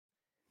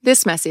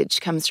This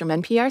message comes from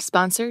NPR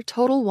sponsor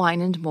Total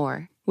Wine &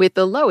 More. With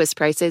the lowest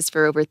prices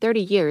for over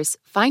 30 years,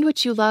 find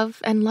what you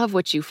love and love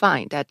what you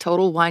find at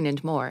Total Wine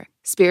 & More.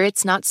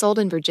 Spirits not sold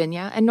in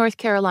Virginia and North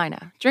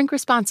Carolina. Drink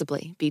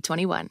responsibly.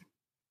 B21.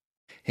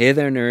 Hey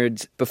there,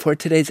 nerds. Before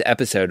today's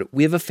episode,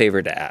 we have a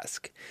favor to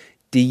ask.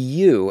 Do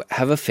you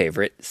have a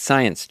favorite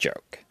science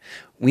joke?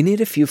 We need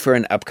a few for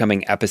an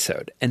upcoming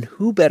episode, and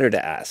who better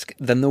to ask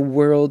than the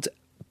world's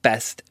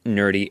best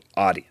nerdy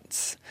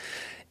audience?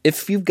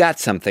 If you've got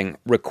something,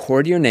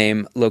 record your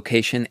name,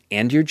 location,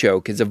 and your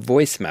joke as a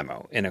voice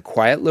memo in a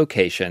quiet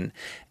location,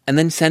 and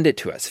then send it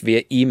to us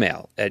via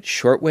email at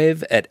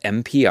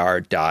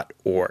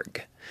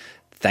shortwave@npr.org.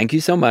 Thank you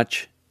so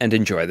much, and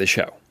enjoy the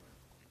show.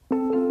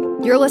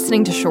 You're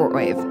listening to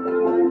Shortwave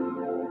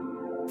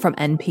from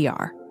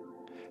NPR.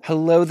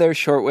 Hello there,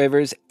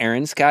 Shortwavers.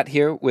 Aaron Scott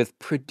here with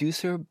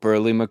producer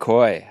Berly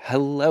McCoy.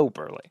 Hello,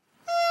 Berly.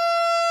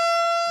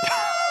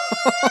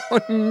 Oh,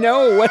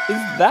 no, what is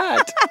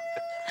that?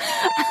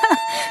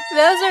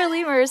 Those are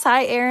lemurs.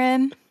 Hi,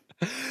 Aaron.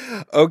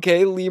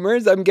 Okay,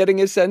 lemurs, I'm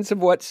getting a sense of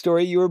what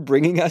story you are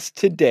bringing us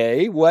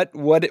today. What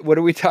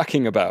are we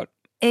talking about?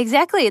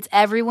 Exactly. It's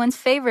everyone's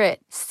favorite,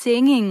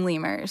 singing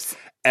lemurs.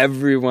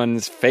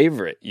 Everyone's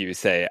favorite, you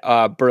say.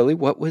 Berly,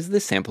 what was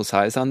the sample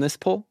size on this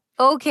poll?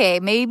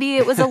 Okay, maybe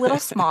it was a little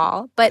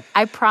small, but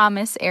I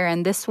promise,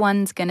 Aaron, this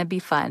one's going to be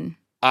fun.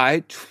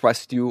 I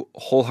trust you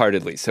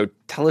wholeheartedly. So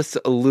tell us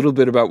a little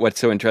bit about what's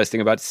so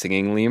interesting about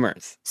singing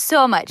lemurs.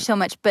 So much.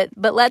 But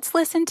let's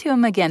listen to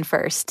him again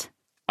first.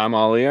 I'm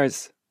all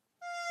ears.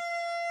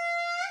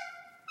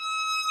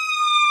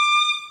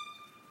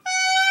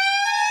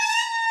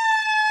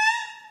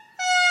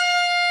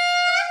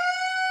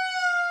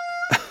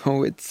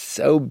 Oh, it's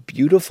so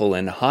beautiful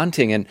and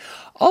haunting, and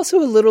also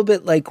a little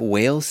bit like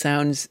whale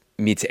sounds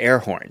meets air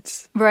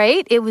horns.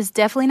 Right? It was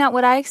definitely not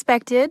what I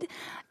expected.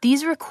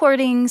 These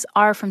recordings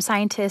are from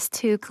scientists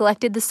who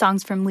collected the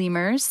songs from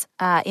lemurs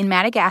in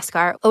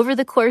Madagascar over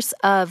the course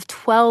of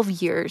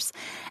 12 years.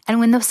 And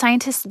when those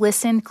scientists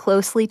listened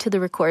closely to the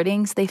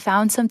recordings, they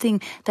found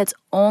something that's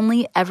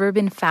only ever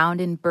been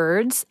found in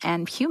birds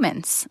and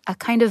humans, a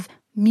kind of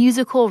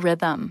musical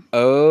rhythm.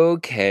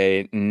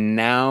 Okay,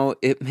 now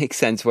it makes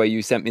sense why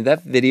you sent me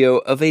that video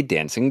of a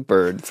dancing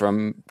bird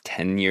from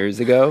 10 years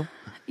ago.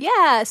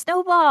 Yeah,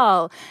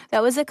 Snowball.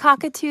 That was a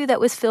cockatoo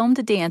that was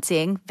filmed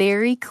dancing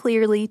very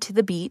clearly to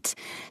the beat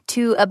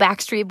to a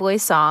Backstreet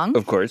Boys song.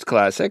 Of course,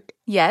 classic.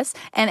 Yes,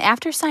 and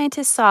after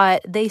scientists saw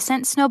it, they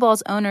sent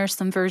Snowball's owner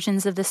some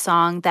versions of the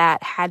song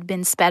that had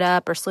been sped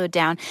up or slowed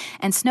down,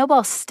 and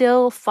Snowball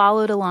still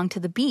followed along to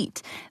the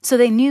beat. So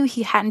they knew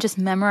he hadn't just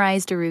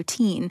memorized a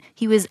routine.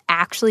 He was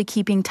actually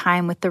keeping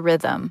time with the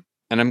rhythm.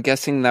 And I'm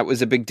guessing that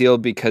was a big deal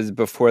because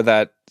before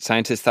that,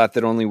 scientists thought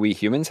that only we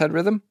humans had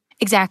rhythm?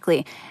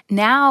 Exactly.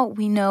 Now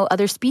we know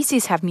other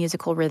species have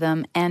musical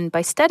rhythm, and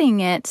by studying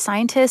it,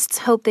 scientists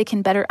hope they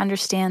can better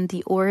understand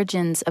the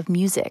origins of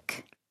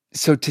music.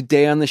 So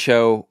today on the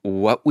show,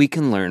 what we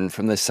can learn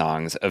from the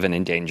songs of an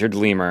endangered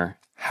lemur,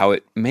 how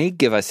it may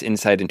give us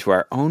insight into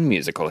our own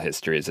musical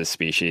history as a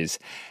species,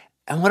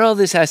 and what all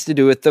this has to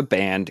do with the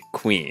band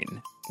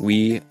Queen.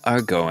 We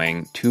are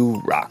going to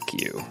rock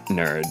you,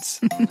 nerds.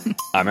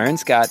 I'm Aaron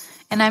Scott.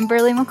 And I'm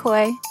Berly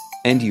McCoy.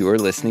 And you are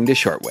listening to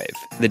Shortwave,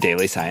 the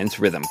daily science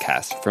rhythm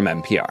cast from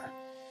NPR.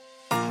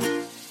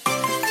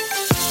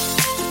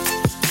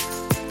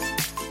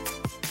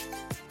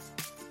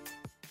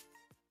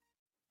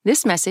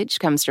 This message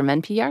comes from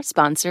NPR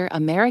sponsor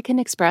American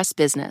Express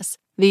Business.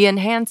 The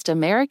enhanced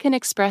American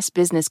Express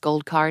Business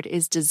Gold Card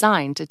is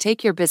designed to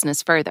take your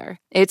business further.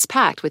 It's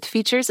packed with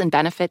features and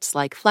benefits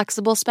like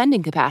flexible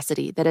spending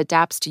capacity that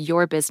adapts to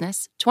your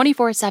business,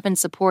 24/7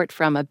 support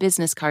from a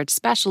business card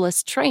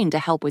specialist trained to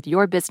help with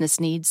your business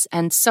needs,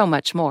 and so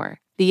much more.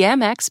 The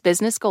Amex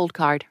Business Gold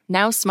Card,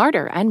 now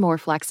smarter and more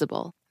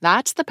flexible.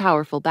 That's the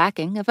powerful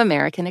backing of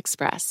American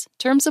Express.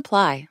 Terms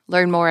apply.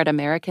 Learn more at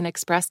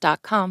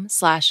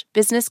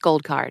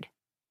americanexpress.com/businessgoldcard.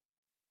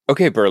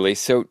 Okay, Berly,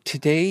 so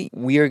today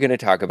we are going to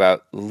talk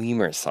about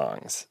lemur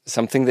songs,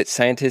 something that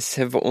scientists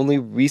have only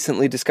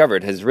recently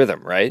discovered has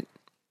rhythm, right?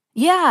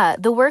 Yeah,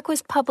 the work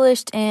was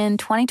published in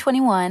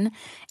 2021,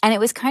 and it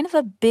was kind of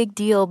a big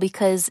deal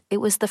because it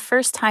was the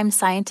first time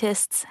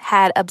scientists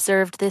had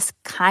observed this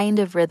kind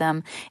of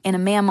rhythm in a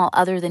mammal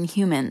other than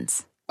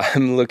humans.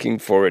 I'm looking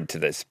forward to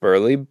this,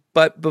 Berly,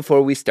 but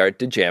before we start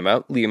to jam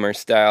out lemur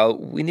style,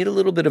 we need a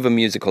little bit of a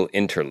musical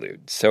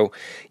interlude. So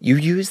you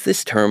use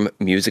this term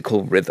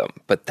musical rhythm,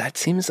 but that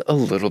seems a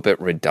little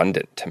bit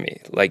redundant to me.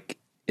 Like,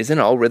 isn't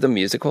all rhythm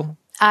musical?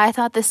 I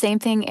thought the same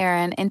thing,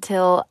 Aaron,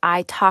 until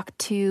I talked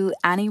to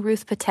Ani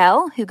Ruth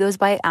Patel, who goes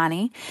by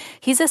Ani.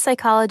 He's a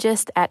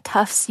psychologist at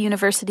Tufts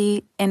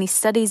University, and he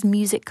studies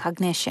music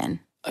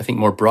cognition. I think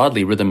more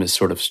broadly, rhythm is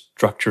sort of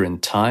structure in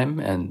time,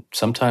 and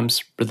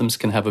sometimes rhythms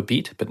can have a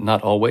beat, but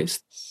not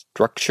always.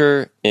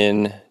 Structure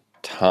in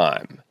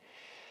time.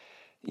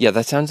 Yeah,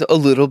 that sounds a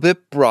little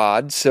bit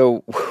broad,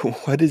 so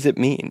what does it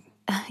mean?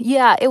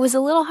 Yeah, it was a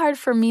little hard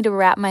for me to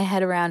wrap my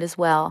head around as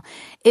well.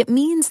 It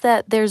means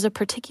that there's a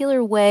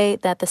particular way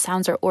that the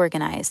sounds are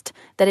organized,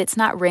 that it's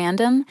not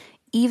random,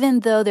 even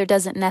though there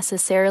doesn't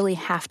necessarily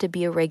have to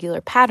be a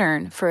regular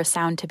pattern for a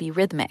sound to be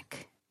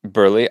rhythmic.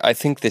 Berly, I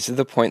think this is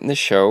the point in the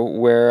show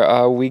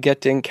where we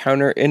get to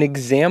encounter an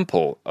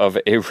example of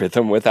a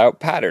rhythm without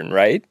pattern,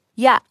 right?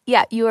 Yeah,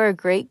 you are a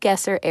great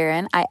guesser,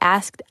 Aaron. I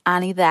asked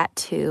Ani that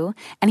too,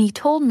 and he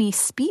told me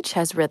speech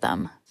has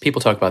rhythm. People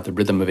talk about the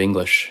rhythm of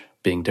English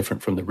being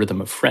different from the rhythm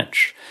of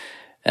French.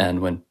 And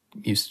when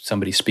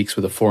somebody speaks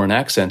with a foreign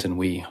accent and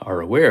we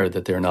are aware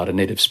that they're not a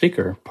native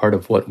speaker, part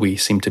of what we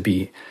seem to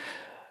be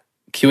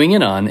cueing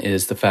in on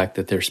is the fact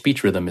that their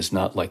speech rhythm is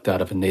not like that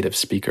of a native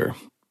speaker.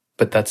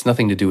 But that's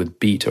nothing to do with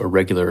beat or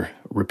regular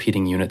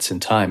repeating units in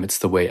time. It's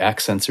the way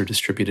accents are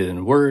distributed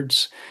in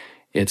words.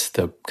 It's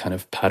the kind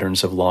of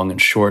patterns of long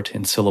and short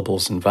in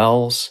syllables and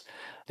vowels.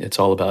 It's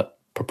all about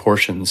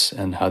proportions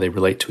and how they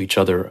relate to each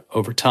other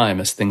over time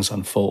as things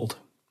unfold.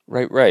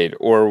 Right.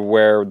 Or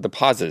where the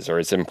pauses are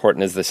as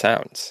important as the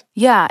sounds.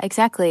 Yeah,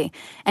 exactly.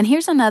 And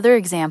here's another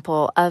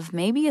example of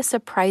maybe a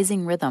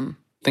surprising rhythm.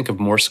 Think of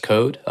Morse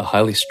code, a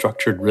highly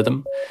structured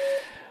rhythm,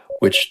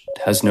 which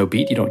has no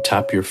beat. You don't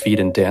tap your feet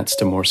and dance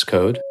to Morse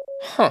code.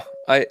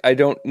 I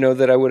don't know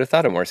that I would have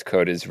thought of Morse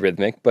code as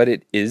rhythmic, but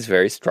it is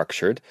very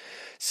structured.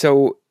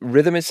 So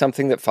rhythm is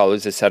something that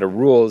follows a set of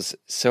rules.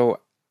 So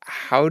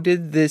how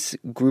did this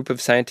group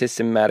of scientists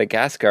in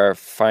Madagascar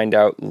find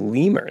out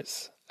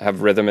lemurs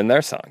have rhythm in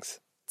their songs?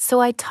 So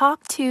I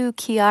talked to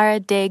Chiara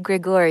De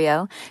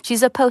Gregorio.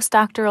 She's a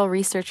postdoctoral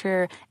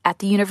researcher at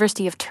the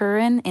University of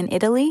Turin in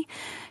Italy.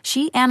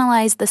 She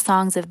analyzed the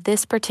songs of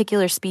this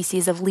particular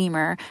species of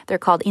lemur, they're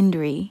called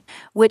indri,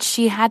 which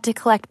she had to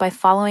collect by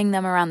following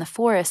them around the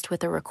forest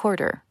with a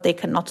recorder. They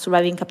cannot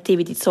survive in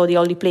captivity, so the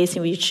only place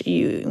in which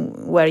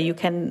where you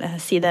can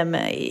see them,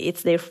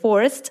 it's their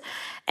forest.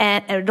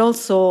 And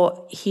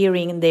also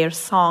hearing their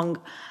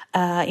song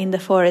in the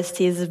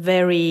forest is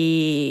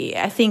very,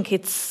 I think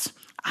it's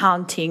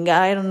haunting.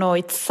 I don't know,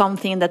 it's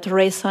something that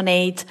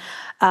resonates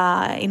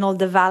in all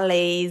the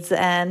valleys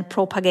and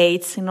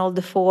propagates in all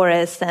the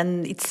forests,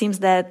 and it seems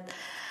that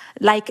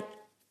like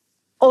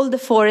all the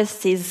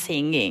forest is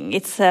singing.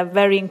 It's a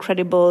very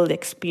incredible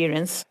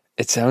experience.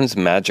 It sounds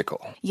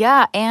magical.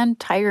 Yeah, and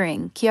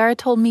tiring. Chiara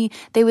told me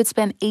they would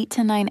spend 8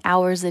 to 9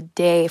 hours a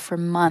day for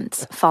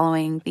months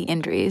following the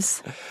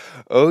indris.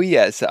 Oh,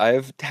 yes.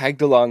 I've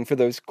tagged along for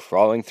those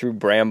crawling through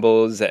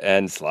brambles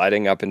and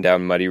sliding up and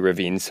down muddy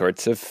ravine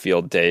sorts of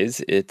field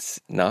days. It's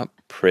not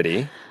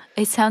pretty.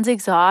 It sounds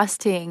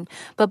exhausting,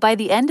 but by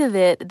the end of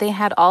it, they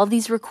had all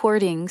these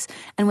recordings,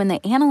 and when they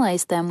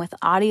analyzed them with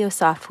audio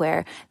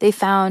software, they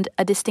found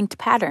a distinct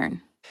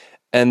pattern.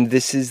 And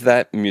this is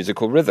that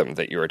musical rhythm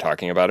that you were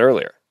talking about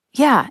earlier.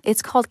 Yeah,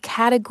 it's called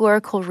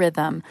categorical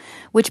rhythm,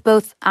 which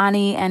both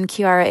Ani and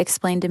Chiara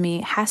explained to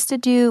me has to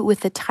do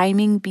with the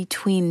timing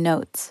between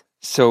notes.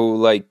 So,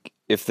 like,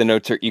 if the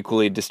notes are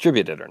equally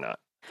distributed or not.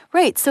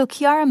 Right, so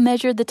Chiara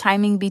measured the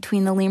timing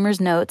between the lemur's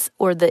notes,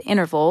 or the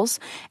intervals,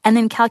 and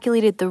then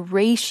calculated the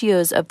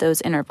ratios of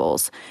those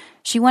intervals.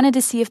 She wanted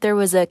to see if there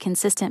was a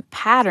consistent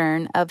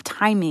pattern of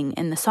timing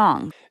in the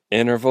song.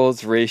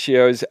 Intervals,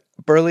 ratios.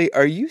 Berly,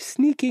 are you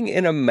sneaking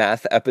in a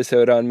math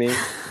episode on me?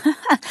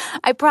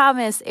 I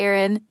promise,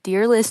 Aaron,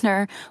 dear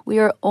listener, we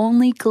are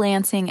only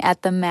glancing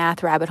at the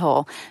math rabbit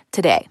hole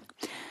today.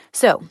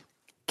 So,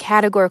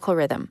 categorical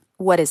rhythm,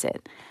 what is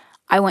it?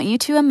 I want you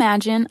to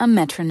imagine a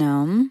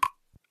metronome.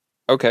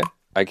 Okay,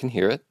 I can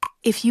hear it.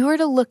 If you were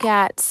to look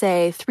at,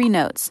 say, 3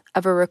 notes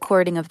of a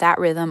recording of that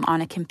rhythm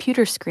on a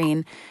computer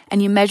screen,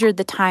 and you measured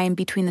the time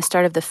between the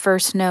start of the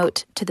first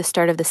note to the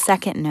start of the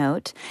second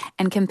note,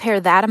 and compare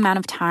that amount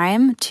of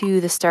time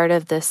to the start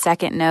of the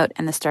second note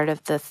and the start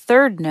of the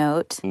third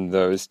note,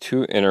 those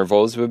two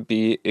intervals would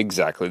be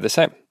exactly the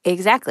same.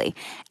 Exactly.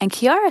 And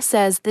Chiara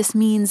says this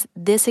means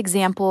this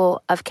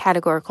example of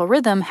categorical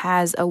rhythm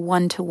has a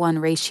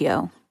 1-to-1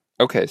 ratio.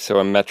 Okay, so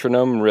a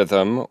metronome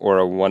rhythm or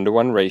a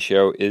 1-to-1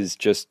 ratio is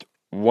just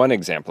one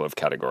example of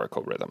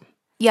categorical rhythm.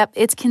 Yep,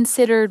 it's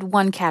considered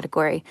one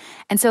category.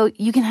 And so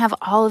you can have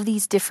all of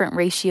these different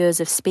ratios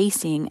of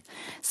spacing.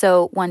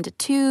 So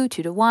 1-to-2,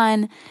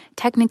 2-to-1,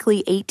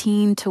 technically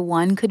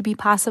 18-to-1 could be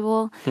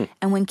possible.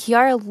 And when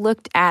Chiara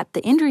looked at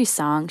the indri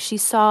song, she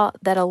saw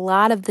that a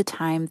lot of the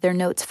time their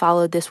notes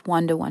followed this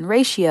 1-to-1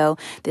 ratio,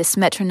 this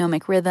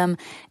metronomic rhythm.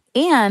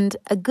 And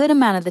a good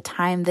amount of the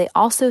time, they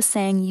also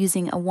sang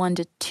using a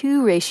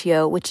 1-to-2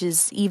 ratio, which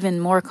is even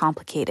more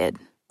complicated.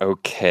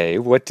 Okay,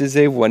 what does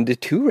a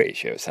 1-to-2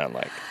 ratio sound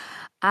like?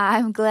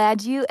 I'm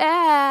glad you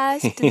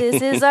asked.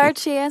 This is our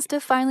chance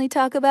to finally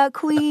talk about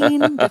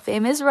Queen, the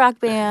famous rock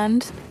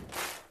band.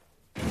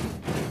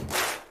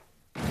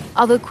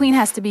 Although Queen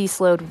has to be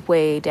slowed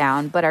way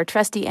down, but our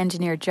trusty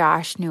engineer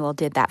Josh Newell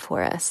did that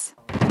for us.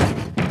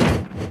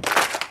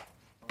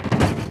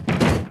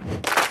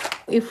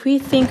 If we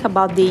think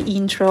about the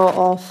intro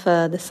of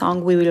the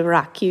song We Will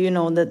Rock You, you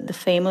know, the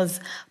famous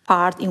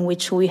part in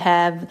which we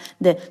have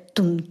the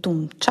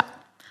tum-tum-cha,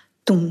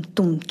 tum,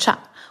 tum, cha.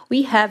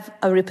 We have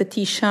a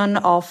repetition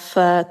of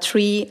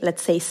three,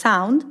 let's say,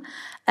 sound.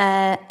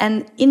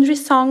 And English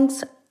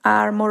songs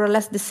are more or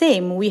less the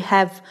same. We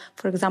have,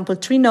 for example,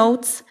 three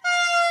notes,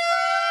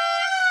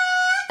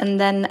 and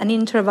then an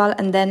interval,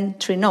 and then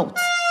three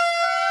notes.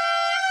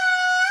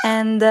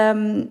 And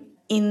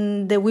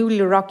in the We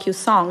Will Rock You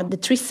song, the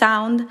three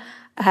sound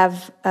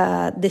have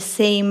the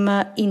same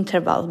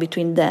interval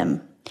between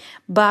them.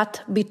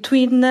 But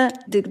between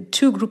the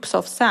two groups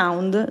of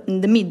sound,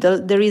 in the middle,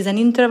 there is an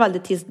interval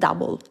that is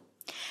double.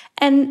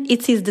 And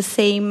it is the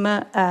same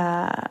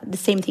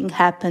thing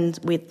happens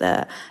with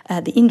the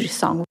English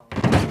song.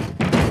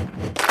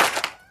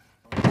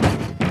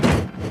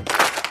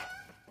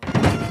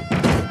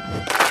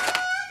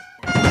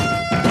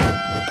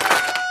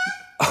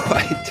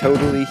 I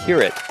totally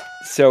hear it.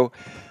 So,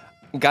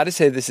 gotta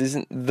say, this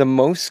isn't the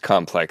most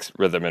complex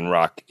rhythm in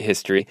rock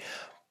history,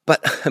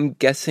 but I'm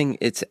guessing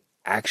it's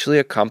actually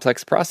a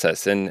complex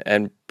process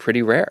and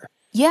pretty rare.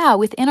 Yeah,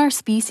 within our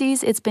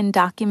species, it's been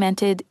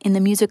documented in the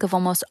music of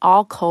almost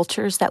all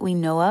cultures that we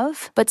know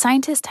of, but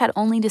scientists had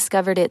only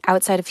discovered it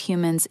outside of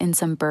humans in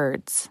some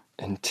birds.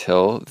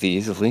 Until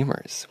these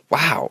lemurs.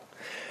 Wow.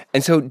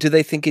 And so do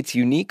they think it's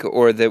unique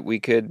or that we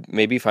could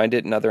maybe find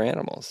it in other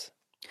animals?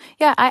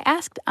 Yeah, I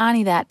asked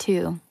Ani that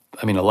too.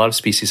 I mean, a lot of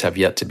species have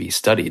yet to be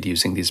studied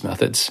using these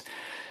methods.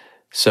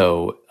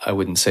 So I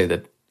wouldn't say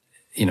that,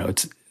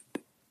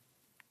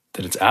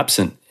 it's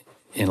absent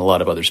in a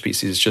lot of other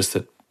species. It's just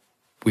that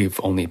we've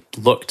only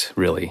looked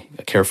really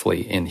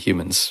carefully in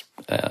humans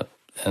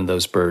and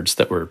those birds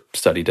that were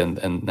studied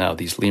and now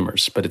these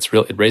lemurs. But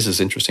it raises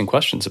interesting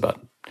questions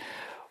about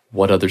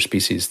what other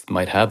species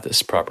might have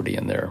this property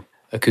in their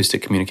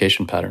acoustic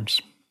communication patterns.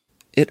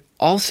 It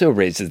also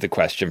raises the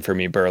question for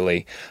me,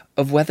 Berly,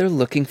 of whether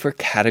looking for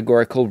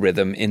categorical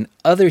rhythm in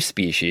other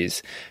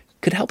species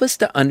could help us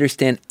to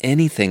understand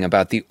anything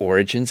about the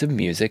origins of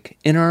music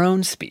in our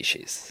own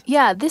species.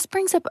 Yeah, this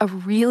brings up a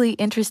really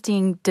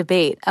interesting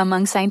debate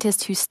among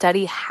scientists who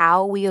study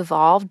how we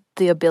evolved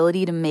the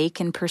ability to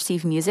make and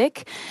perceive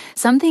music.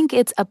 Some think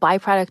it's a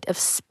byproduct of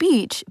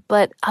speech,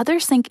 but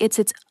others think it's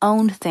its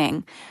own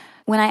thing.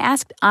 When I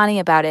asked Ani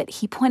about it,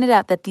 he pointed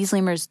out that these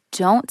lemurs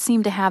don't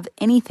seem to have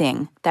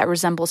anything that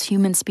resembles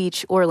human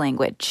speech or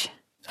language.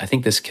 I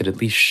think this could at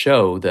least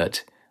show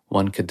that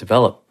one could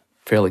develop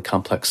fairly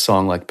complex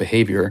song-like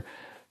behavior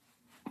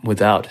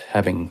without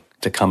having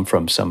to come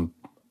from some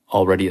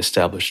already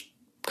established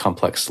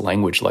complex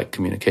language-like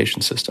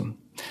communication system.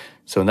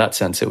 So in that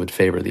sense, it would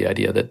favor the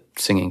idea that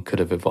singing could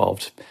have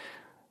evolved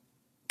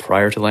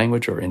prior to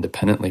language or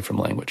independently from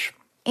language.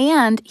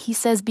 And he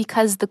says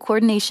because the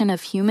coordination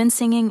of human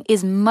singing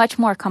is much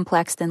more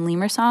complex than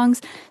lemur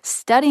songs,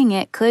 studying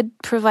it could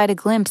provide a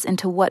glimpse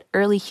into what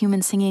early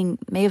human singing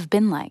may have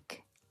been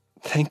like.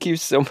 Thank you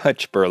so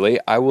much, Berly.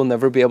 I will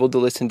never be able to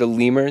listen to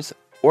lemurs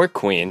or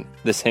Queen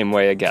the same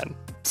way again.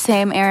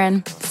 Same,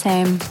 Aaron.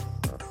 Same.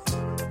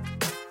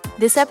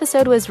 This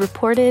episode was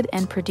reported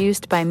and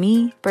produced by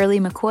me, Berly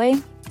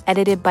McCoy,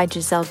 edited by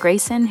Giselle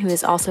Grayson, who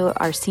is also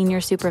our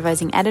senior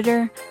supervising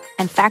editor,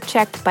 and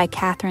fact-checked by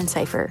Katherine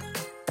Seifer.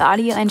 The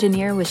audio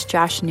engineer was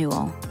Josh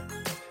Newell.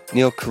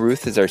 Neil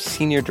Carruth is our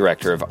Senior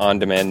Director of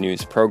On-Demand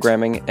News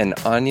Programming, and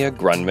Anya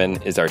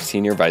Grundman is our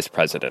Senior Vice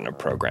President of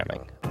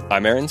Programming.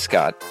 I'm Aaron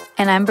Scott.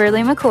 And I'm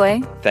Berly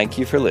McCoy. Thank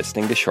you for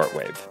listening to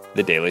Shortwave,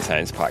 the daily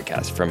science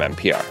podcast from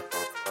NPR.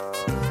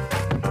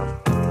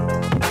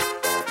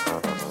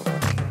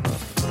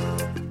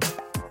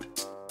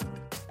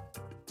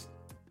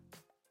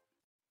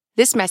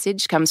 This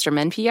message comes from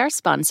NPR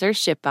sponsor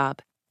ShipBob.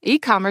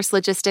 E-commerce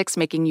logistics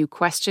making you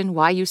question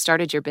why you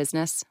started your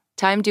business?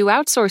 Time to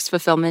outsource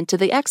fulfillment to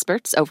the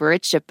experts over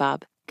at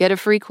ShipBob. Get a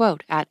free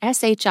quote at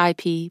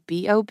shipbob.com.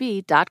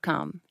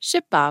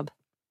 ShipBob.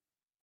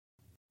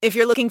 If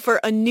you're looking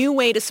for a new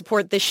way to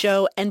support this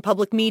show and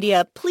public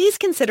media, please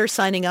consider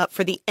signing up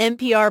for the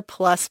NPR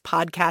Plus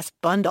podcast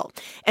bundle.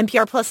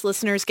 NPR Plus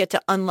listeners get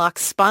to unlock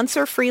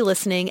sponsor-free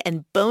listening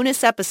and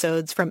bonus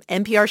episodes from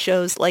NPR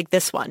shows like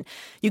this one.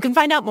 You can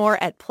find out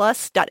more at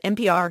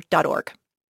plus.npr.org.